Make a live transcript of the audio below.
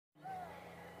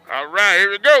All right, here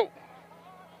we go.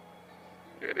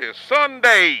 It is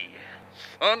Sunday,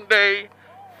 fun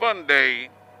day,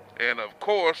 and of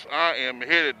course I am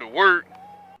headed to work.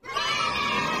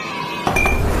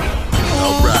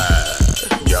 All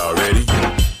right, y'all ready?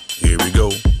 Here we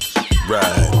go.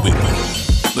 Ride with me.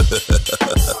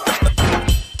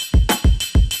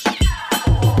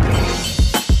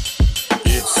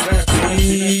 It's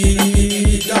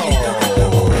Slappy dog.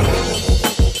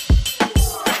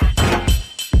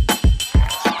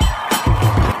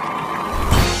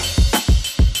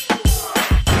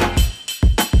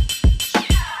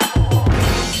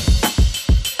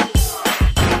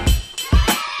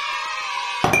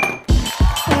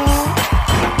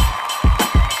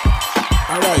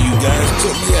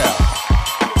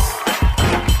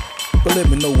 But let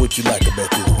me know what you like about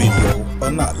this video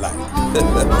or not like.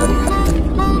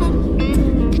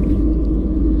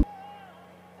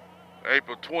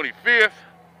 April 25th.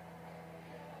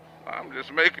 I'm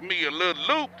just making me a little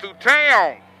loop through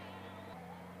town.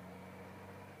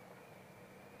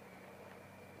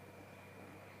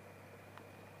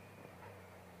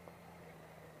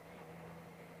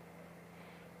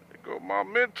 There go my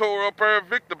mentor up there,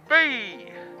 Victor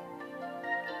B.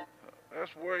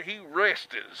 That's where he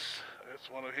rests. That's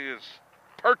one of his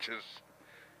perches.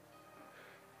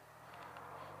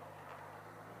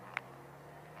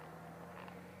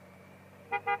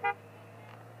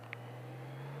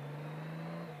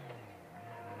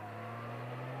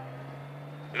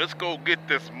 Let's go get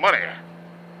this money.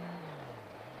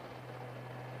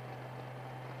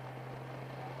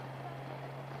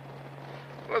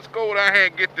 Let's go down here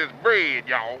and get this bread,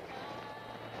 y'all.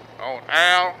 On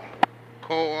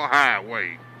Alcoa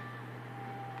HWY.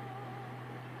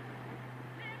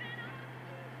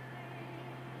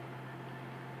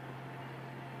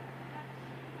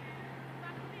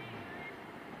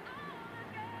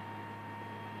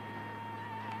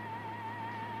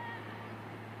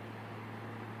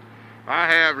 I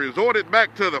have resorted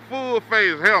back to the full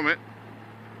face helmet,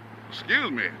 excuse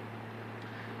me,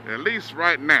 at least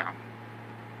right now.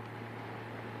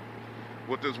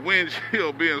 With this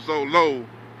windshield being so low,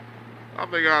 I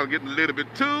think I was getting a little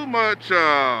bit too much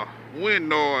wind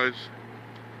noise.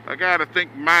 I gotta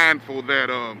think mindful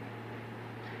that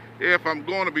if I'm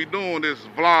going to be doing this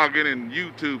vlogging and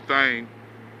YouTube thing,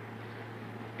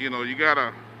 you know, you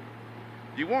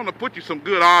want to put you some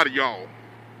good audio.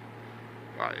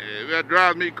 That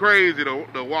drives me crazy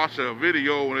to watch a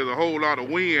video when there's a whole lot of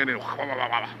wind and,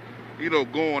 you know,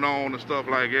 going on and stuff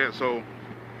like that. So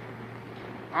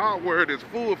I'll wear this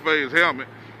full face helmet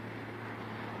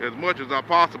as much as I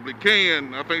possibly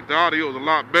can. I think the audio is a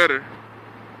lot better.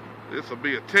 This will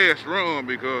be a test run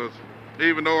because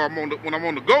even though when I'm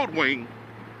on the gold wing,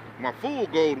 my full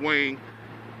gold wing,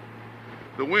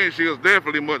 the windshield is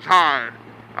definitely much higher.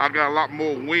 I got a lot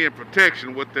more wind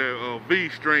protection with the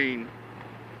V-string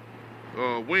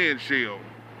windshield.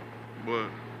 But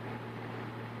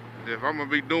if I'm gonna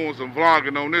be doing some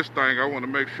vlogging on this thing, I want to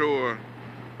make sure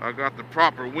I got the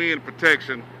proper wind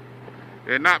protection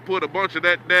and not put a bunch of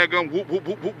that daggum whoop whoop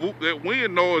whoop whoop whoop, that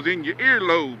wind noise in your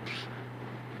earlobes.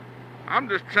 I'm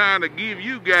just trying to give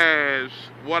you guys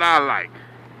what I like,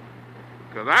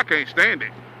 because I can't stand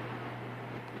it.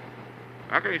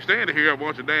 I can't stand to hear a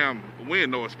bunch of damn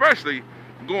wind noise, especially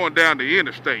going down the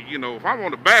interstate. You know, if I'm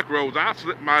on the back roads, I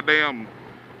slip my damn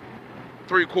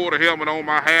 3/4 helmet on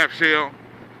my half shell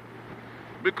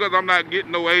because I'm not getting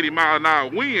no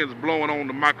 80-mile-an-hour winds blowing on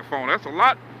the microphone. That's a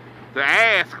lot to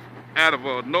ask out of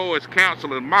a noise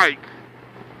canceling mic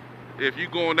if you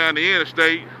going down the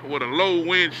interstate with a low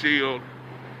windshield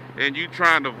and you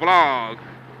trying to vlog.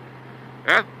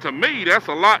 That, to me, that's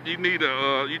a lot you need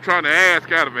to you trying to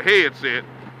ask out of a headset.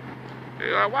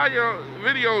 Why your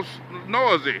videos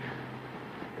noisy?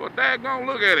 Well, daggone,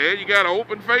 look at it. You got an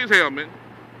open face helmet,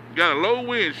 you got a low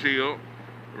windshield,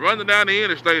 running down the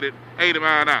interstate at 80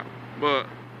 miles an hour. But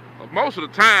most of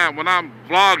the time when I'm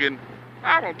vlogging,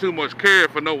 I don't too much care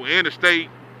for no interstate,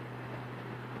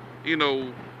 you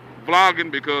know,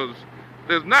 vlogging, because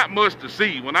there's not much to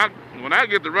see. When I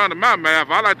get to running my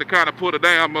mouth, I like to kind of put a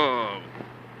damn I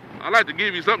like to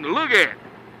give you something to look at.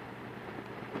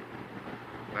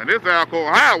 Now this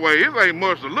Alcoa HWY, this ain't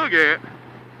much to look at,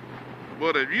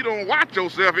 but if you don't watch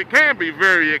yourself, it can be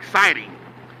very exciting.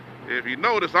 If you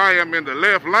notice, I am in the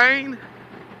left lane.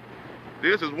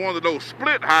 This is one of those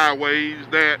split highways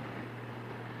that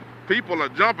people are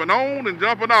jumping on and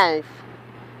jumping off,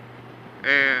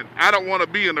 and I don't want to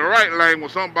be in the right lane when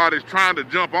somebody's trying to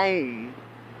jump on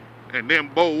and then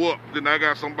bow up. Then I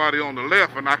got somebody on the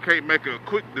left and I can't make a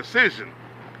quick decision.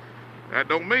 That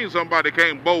don't mean somebody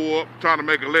can't bow up trying to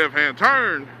make a left-hand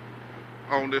turn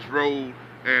on this road,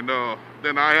 and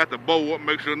then I have to bow up,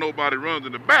 make sure nobody runs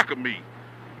in the back of me.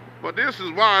 But this is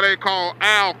why they call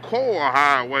Alcoa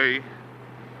Highway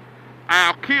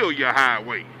I'll kill your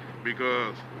highway,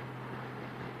 because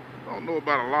I don't know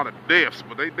about a lot of deaths,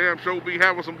 but they damn sure be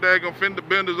having some daggone fender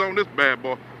benders on this bad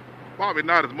boy. Probably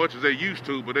not as much as they used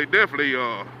to, but they definitely,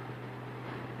 you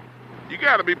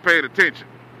gotta be paying attention.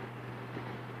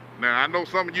 Now, I know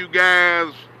some of you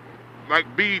guys like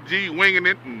BG winging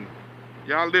it, and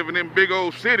y'all living in big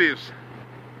old cities.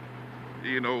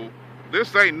 You know,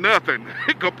 this ain't nothing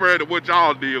compared to what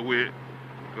y'all deal with.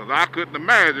 Because I couldn't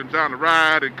imagine trying to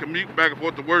ride and commute back and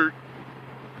forth to work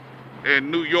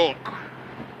in New York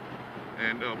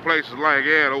and places like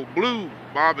that. Old Blue,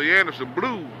 Bobby Anderson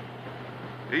Blue,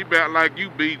 he about like you,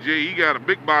 BG. He got a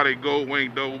big body gold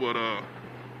wing though, but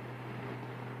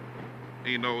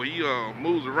you know, he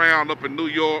moves around up in New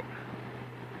York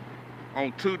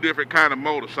on 2 different kind of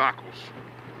motorcycles.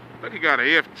 I think he got a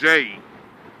FJ,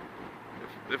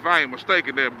 if I ain't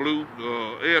mistaken, that Blue,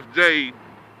 FJ,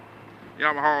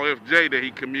 Yamaha FJ that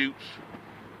he commutes,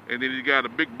 and then he got a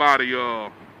big body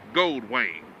gold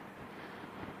wing.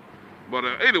 But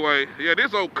anyway, yeah,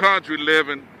 this old country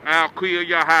living, Alcoa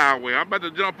HWY. I'm about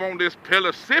to jump on this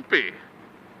Pellissippi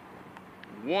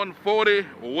 140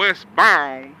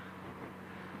 westbound,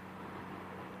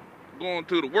 going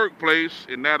to the workplace,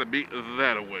 and that'll be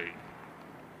that way.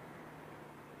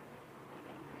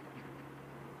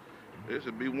 This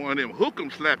would be one of them hook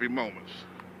 'em slappy moments.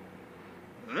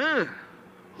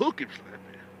 Hook 'em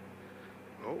slappy.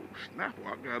 Oh, snap,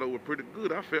 I got over pretty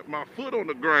good. I felt my foot on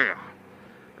the ground.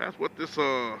 That's what this,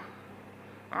 I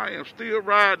am still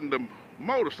riding the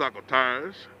motorcycle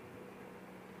tires,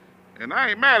 and I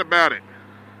ain't mad about it.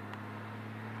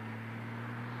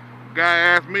 Guy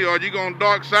asked me, are you gonna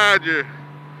dark side your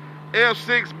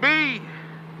F6B?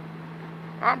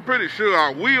 I'm pretty sure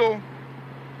I will,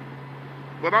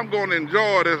 but I'm gonna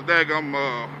enjoy this daggum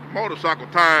motorcycle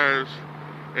tires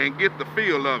and get the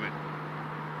feel of it.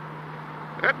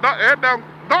 That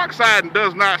dark siding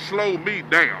does not slow me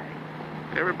down.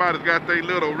 Everybody's got their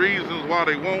little reasons why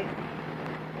they won't,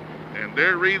 and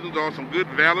their reasons are some good,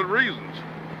 valid reasons.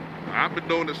 I've been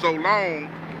doing it so long,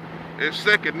 it's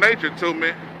second nature to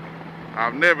me.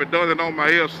 I've never done it on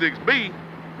my L6B,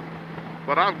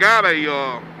 but I've got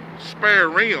a spare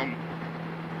rim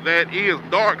that is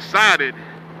dark-sided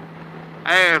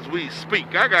as we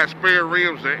speak. I got spare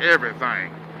rims and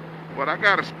everything, but I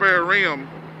got a spare rim,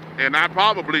 and I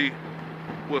probably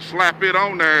will slap it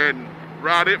on there and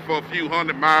ride it for a few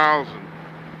 100 miles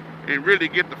and really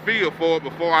get the feel for it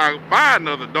before I buy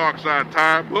another dark side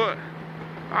tire. But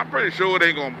I'm pretty sure it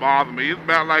ain't gonna bother me. It's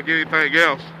about like anything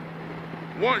else.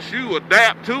 Once you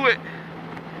adapt to it,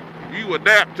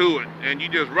 and you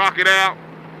just rock it out,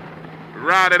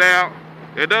 ride it out,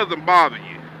 it doesn't bother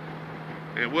you.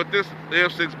 And with this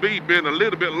F6B being a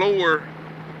little bit lower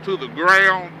to the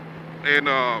ground, and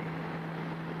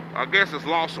I guess it's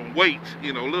lost some weight,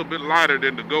 you know, a little bit lighter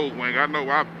than the Gold Wing. I know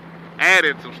I've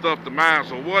added some stuff to mine,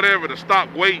 so whatever the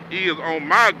stock weight is on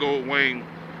my Gold Wing,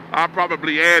 I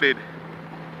probably added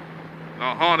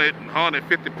 100 and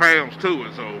 150 pounds to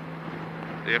it. So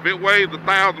if it weighs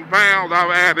 1,000 pounds,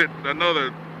 I've added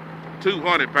another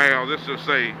 200 pounds, let's just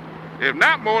say. If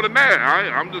not more than that.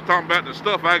 I'm just talking about the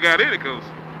stuff I got in it, because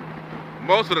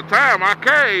most of the time I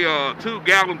carry 2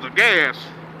 gallons of gas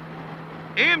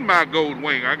in my Gold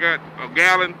Wing. I got a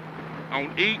gallon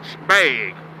on each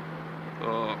bag.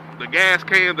 The gas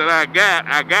can that I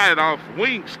got it off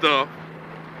Wing Stuff,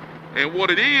 and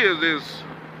what it is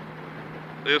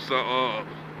it's a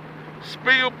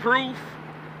spill-proof,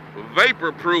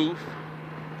 vapor-proof,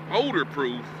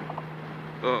 odor-proof,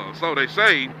 so they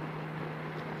say,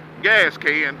 gas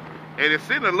can, and it's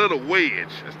in a little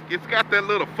wedge. It's got that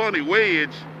little funny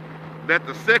wedge that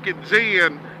the second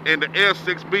gen and the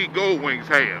L6B Gold Wings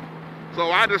have.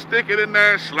 So I just stick it in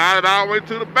there, slide it all the way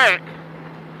to the back,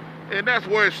 and that's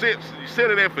where it sits. You sit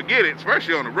it and forget it,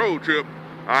 especially on a road trip.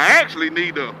 I actually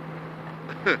need to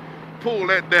pull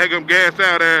that daggum gas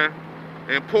out there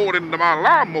and pour it into my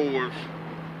lawnmowers,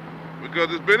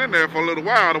 because it's been in there for a little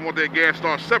while. I don't want that gas to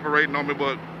start separating on me,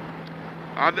 but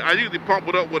I usually pump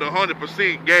it up with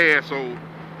 100% gas, so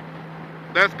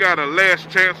that's got a less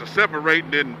chance of separating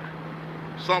than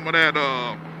some of that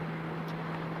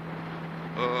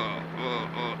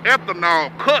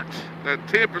ethanol cut, that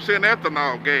 10%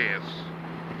 ethanol gas.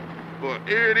 But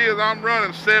here it is, I'm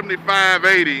running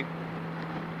 75-80,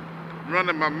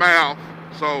 running my mouth,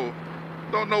 so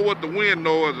don't know what the wind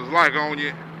noise is like on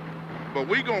you, but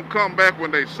we gonna come back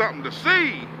when there's something to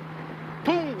see.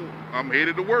 Boom, I'm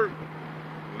headed to work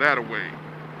that away.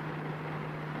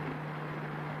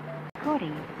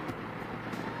 recording.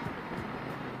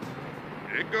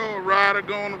 There go a rider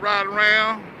going to ride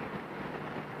around.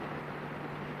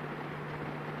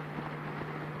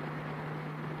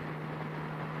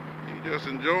 He just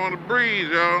enjoying the breeze,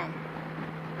 y'all.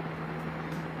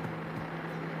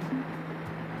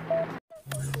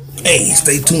 Hey,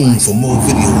 stay tuned for more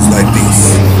videos like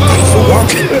this. Thanks for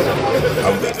watching.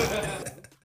 I'm back.